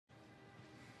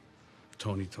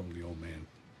Tony told the old man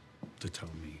to tell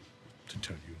me, to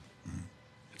tell you.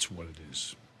 It's what it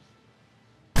is.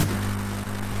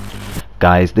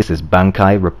 Guys, this is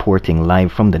Bhankai reporting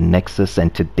live from the Nexus,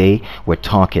 and today we're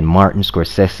talking Martin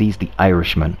Scorsese's The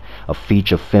Irishman, a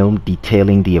feature film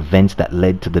detailing the events that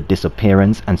led to the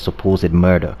disappearance and supposed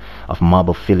murder of mob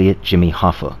affiliate Jimmy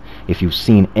Hoffa. If you've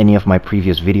seen any of my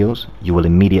previous videos, you will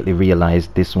immediately realize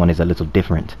this one is a little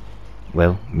different.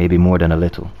 Well, maybe more than a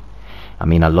little. I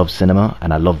mean, I love cinema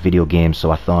and I love video games, so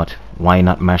I thought, why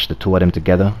not mash the two of them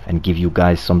together and give you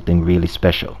guys something really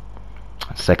special?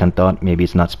 Second thought, maybe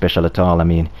it's not special at all. I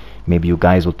mean, maybe you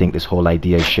guys will think this whole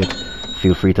idea is shit.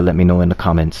 Feel free to let me know in the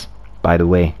comments. By the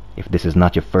way, if this is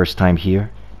not your first time here,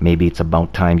 maybe it's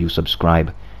about time you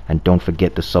subscribe. And don't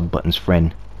forget the sub buttons,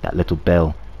 friend, that little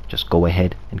bell. Just go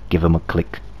ahead and give them a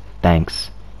click. Thanks.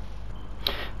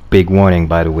 Big warning,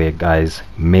 by the way, guys.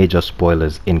 Major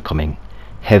spoilers incoming.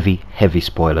 Heavy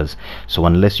spoilers. So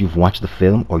unless you've watched the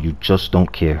film or you just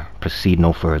don't care, proceed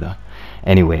no further.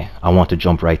 Anyway, I want to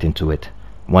jump right into it.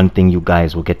 One thing you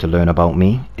guys will get to learn about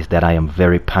me is that I am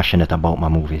very passionate about my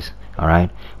movies. Alright?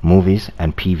 Movies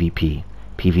and PvP.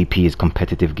 PvP is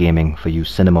competitive gaming for you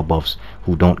cinema buffs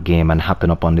who don't game and happen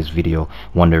up on this video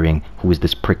wondering who is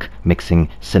this prick mixing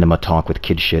cinema talk with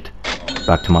kid shit.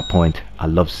 Back to my point, I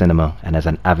love cinema, and as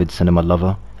an avid cinema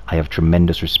lover, I have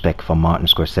tremendous respect for Martin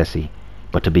Scorsese.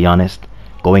 But to be honest,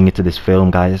 going into this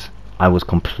film, guys, I was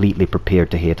completely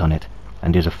prepared to hate on it.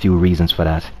 And there's a few reasons for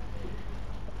that.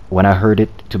 When I heard it,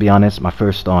 to be honest, my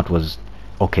first thought was,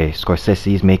 okay,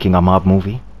 Scorsese is making a mob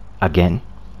movie again.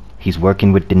 He's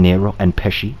working with De Niro and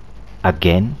Pesci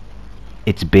again.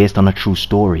 It's based on a true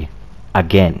story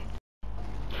again.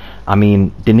 I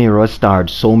mean, De Niro has starred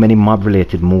so many mob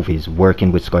related movies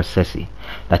working with Scorsese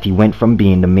that he went from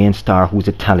being the main star who's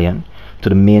Italian to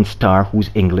the main star who's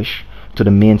English to the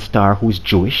main star who's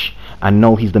Jewish, and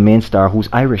now he's the main star who's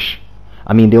Irish.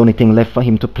 I mean, the only thing left for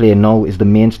him to play now is the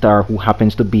main star who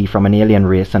happens to be from an alien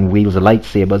race and wields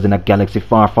lightsabers in a galaxy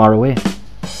far away.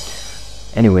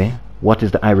 Anyway, what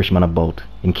is The Irishman about,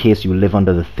 in case you live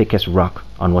under the thickest rock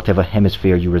on whatever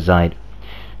hemisphere you reside?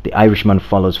 The Irishman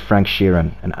follows Frank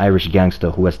Sheeran, an Irish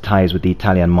gangster who has ties with the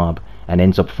Italian mob and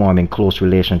ends up forming close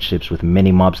relationships with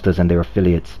many mobsters and their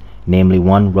affiliates, namely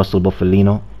one Russell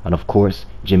Bufalino and of course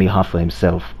Jimmy Hoffa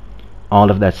himself.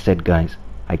 All of that said, guys,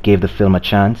 I gave the film a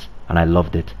chance and I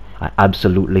loved it. I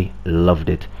absolutely loved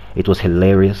it. It was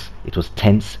hilarious, it was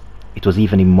tense, it was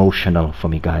even emotional for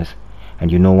me, guys.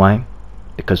 And you know why?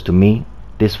 Because to me,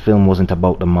 this film wasn't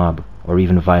about the mob or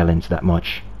even violence that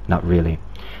much. Not really.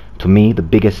 To me, the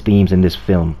biggest themes in this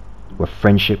film were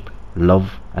friendship,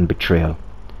 love, and betrayal.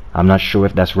 I'm not sure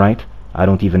if that's right. I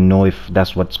don't even know if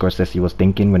that's what Scorsese was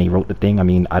thinking when he wrote the thing. I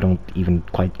mean, I don't even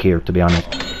quite care, to be honest.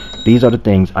 These are the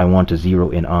things I want to zero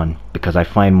in on, because I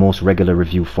find most regular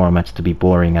review formats to be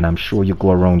boring, and I'm sure you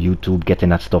go around YouTube getting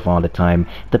that stuff all the time.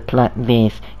 The plot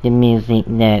this, the music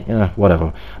that,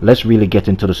 whatever. Let's really get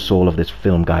into the soul of this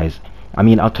film, guys. I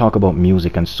mean, I'll talk about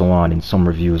music and so on in some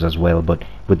reviews as well, but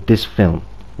with this film,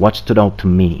 what stood out to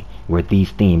me were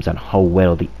these themes and how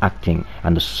well the acting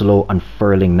and the slow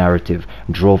unfurling narrative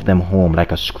drove them home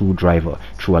like a screwdriver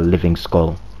through a living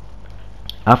skull.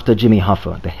 After Jimmy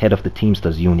Hoffa, the head of the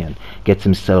Teamsters Union, gets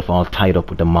himself all tied up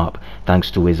with the mob,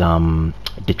 thanks to his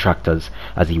detractors,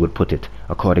 as he would put it,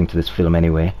 according to this film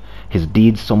anyway, his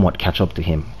deeds somewhat catch up to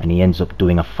him, and he ends up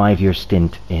doing a 5-year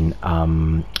stint in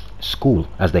school,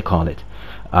 as they call it.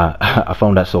 I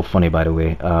found that so funny, by the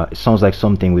way. It sounds like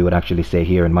something we would actually say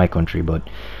here in my country, but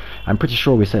I'm pretty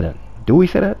sure we say that. Do we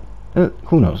say that?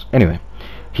 Who knows? Anyway,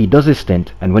 he does his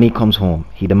stint, and when he comes home,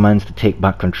 he demands to take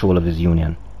back control of his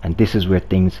union. And this is where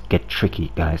things get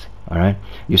tricky, guys. Alright?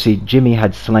 You see, Jimmy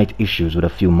had slight issues with a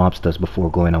few mobsters before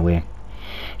going away.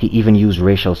 He even used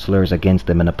racial slurs against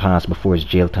them in the past before his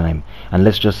jail time. And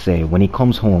let's just say, when he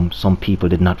comes home, some people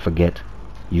did not forget.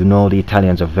 You know, the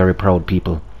Italians are very proud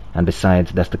people. And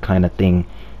besides, that's the kind of thing,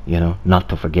 you know, not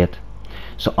to forget.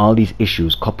 So all these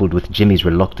issues, coupled with Jimmy's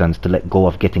reluctance to let go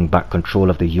of getting back control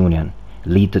of the union,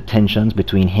 lead to tensions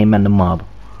between him and the mob,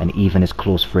 and even his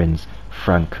close friends,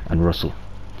 Frank and Russell.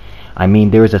 I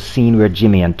mean, there is a scene where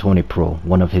Jimmy and Tony Pro,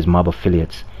 one of his mob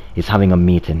affiliates, is having a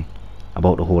meeting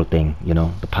about the whole thing, you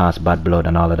know, the past bad blood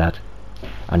and all of that.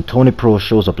 And Tony Pro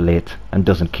shows up late and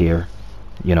doesn't care,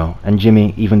 you know, and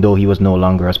Jimmy, even though he was no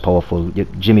longer as powerful,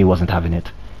 Jimmy wasn't having it,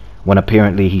 when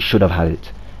apparently he should have had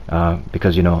it,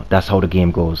 because, you know, that's how the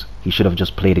game goes. He should have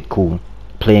just played it cool.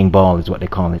 Playing ball is what they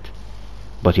call it.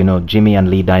 But, you know, Jimmy and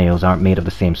Lee Daniels aren't made of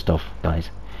the same stuff, guys.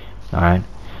 Alright?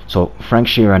 So Frank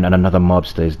Sheeran and another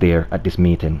mobster is there at this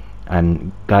meeting,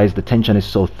 and guys, the tension is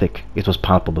so thick, it was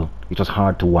palpable, it was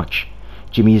hard to watch.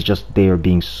 Jimmy is just there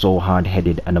being so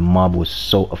hard-headed, and the mob was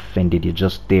so offended. You're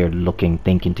just there looking,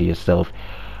 thinking to yourself,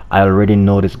 I already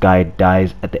know this guy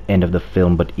dies at the end of the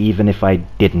film, but even if I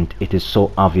didn't, it is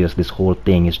so obvious this whole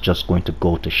thing is just going to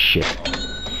go to shit.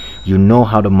 You know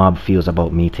how the mob feels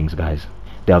about meetings, guys.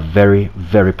 They are very,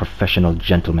 very professional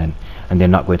gentlemen, and they're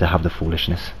not going to have the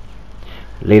foolishness.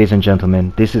 Ladies and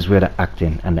gentlemen, this is where the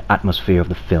acting and the atmosphere of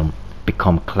the film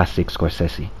become classic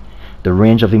Scorsese. The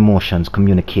range of emotions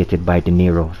communicated by De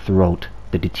Niro throughout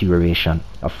the deterioration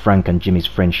of Frank and Jimmy's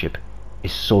friendship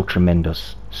is so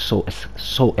tremendous, so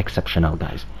exceptional,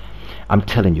 guys. I'm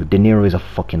telling you, De Niro is a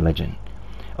fucking legend.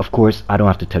 Of course, I don't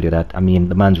have to tell you that. I mean,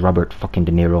 the man's Robert fucking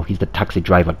De Niro. He's the taxi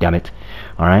driver, damn it.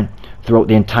 Alright? Throughout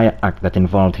the entire act that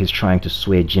involved his trying to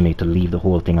sway Jimmy to leave the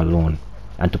whole thing alone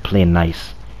and to play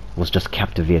nice was just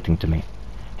captivating to me.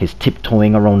 His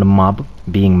tiptoeing around the mob,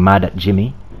 being mad at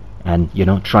Jimmy, and, you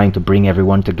know, trying to bring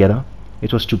everyone together.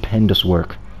 It was stupendous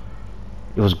work.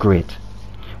 It was great.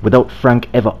 Without Frank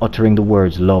ever uttering the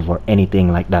words love or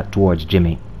anything like that towards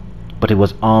Jimmy. But it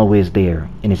was always there,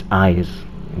 in his eyes,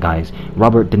 guys.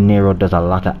 Robert De Niro does a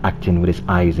lot of acting with his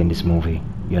eyes in this movie,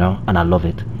 you know, and I love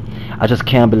it. I just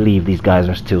can't believe these guys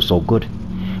are still so good.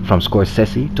 From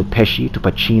Scorsese, to Pesci, to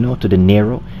Pacino, to De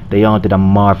Niro, they all did a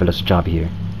marvelous job here.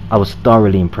 I was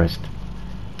thoroughly impressed.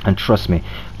 And trust me,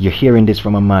 you're hearing this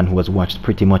from a man who has watched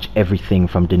pretty much everything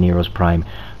from De Niro's prime.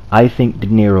 I think De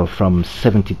Niro from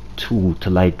 72 to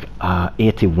like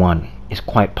 81 is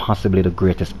quite possibly the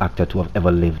greatest actor to have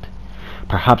ever lived.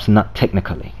 Perhaps not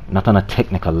technically, not on a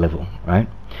technical level, right?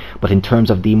 But in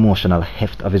terms of the emotional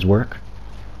heft of his work,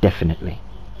 definitely.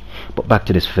 But back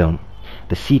to this film.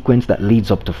 The sequence that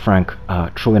leads up to Frank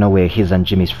throwing away his and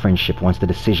Jimmy's friendship once the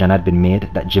decision had been made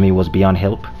that Jimmy was beyond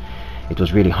help. It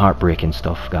was really heartbreaking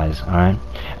stuff, guys, alright?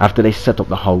 After they set up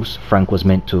the house, Frank was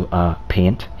meant to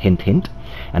paint, hint hint,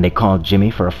 and they called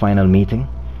Jimmy for a final meeting.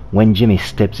 When Jimmy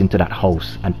steps into that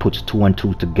house and puts 2 and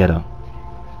 2 together,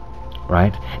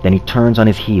 right? Then he turns on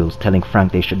his heels, telling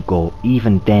Frank they should go.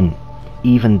 Even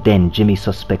then, Jimmy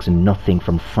suspects nothing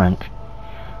from Frank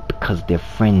because they're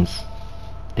friends.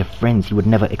 They're friends. He would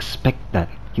never expect that.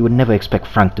 He would never expect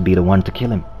Frank to be the one to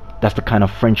kill him. That's the kind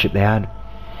of friendship they had.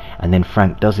 And then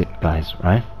Frank does it, guys,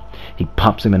 right? He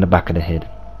pops him in the back of the head.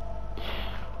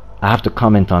 I have to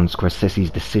comment on Scorsese's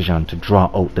decision to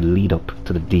draw out the lead up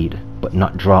to the deed, but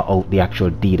not draw out the actual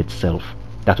deed itself.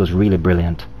 That was really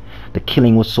brilliant. The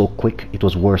killing was so quick, it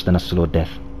was worse than a slow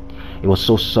death. It was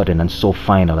so sudden and so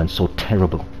final and so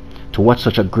terrible. To watch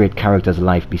such a great character's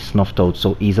life be snuffed out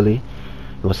so easily,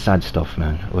 it was sad stuff,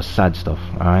 man. It was sad stuff,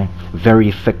 alright? Very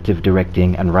effective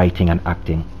directing and writing and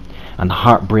acting. And the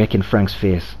heartbreak in Frank's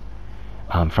face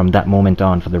from that moment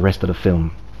on for the rest of the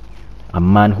film. A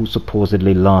man who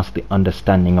supposedly lost the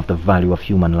understanding of the value of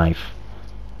human life.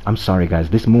 I'm sorry, guys,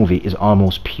 this movie is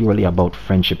almost purely about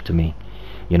friendship to me.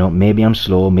 You know, maybe I'm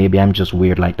slow, maybe I'm just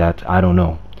weird like that, I don't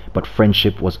know. But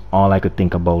friendship was all I could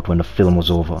think about when the film was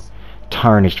over.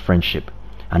 Tarnished friendship,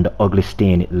 and the ugly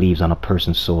stain it leaves on a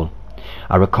person's soul.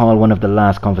 I recall one of the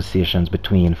last conversations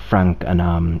between Frank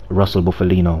and Russell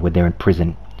Bufalino when they're in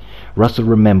prison. Russell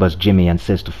remembers Jimmy and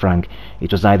says to Frank,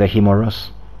 it was either him or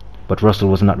us. But Russell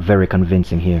was not very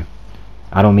convincing here.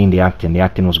 I don't mean the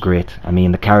acting was great. I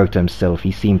mean the character himself,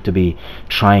 he seemed to be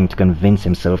trying to convince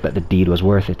himself that the deed was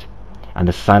worth it. And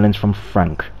the silence from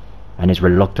Frank, and his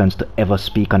reluctance to ever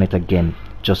speak on it again,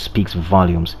 just speaks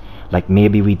volumes. Like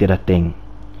maybe we did a thing,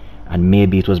 and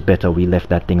maybe it was better we left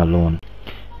that thing alone.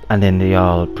 And then they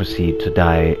all proceed to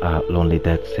die lonely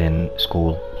deaths in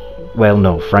school. Well,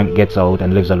 no, Frank gets out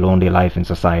and lives a lonely life in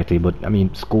society, but I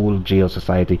mean, school, jail,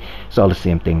 society, it's all the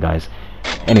same thing, guys.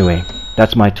 Anyway,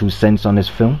 that's my 2 cents on this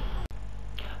film.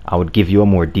 I would give you a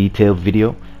more detailed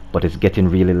video, but it's getting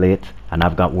really late and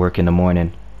I've got work in the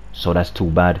morning, so that's too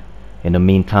bad. In the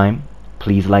meantime,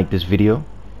 please like this video,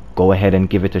 go ahead and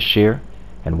give it a share,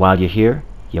 and while you're here,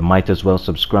 you might as well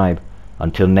subscribe.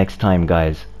 Until next time,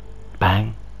 guys,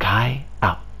 Bhankai.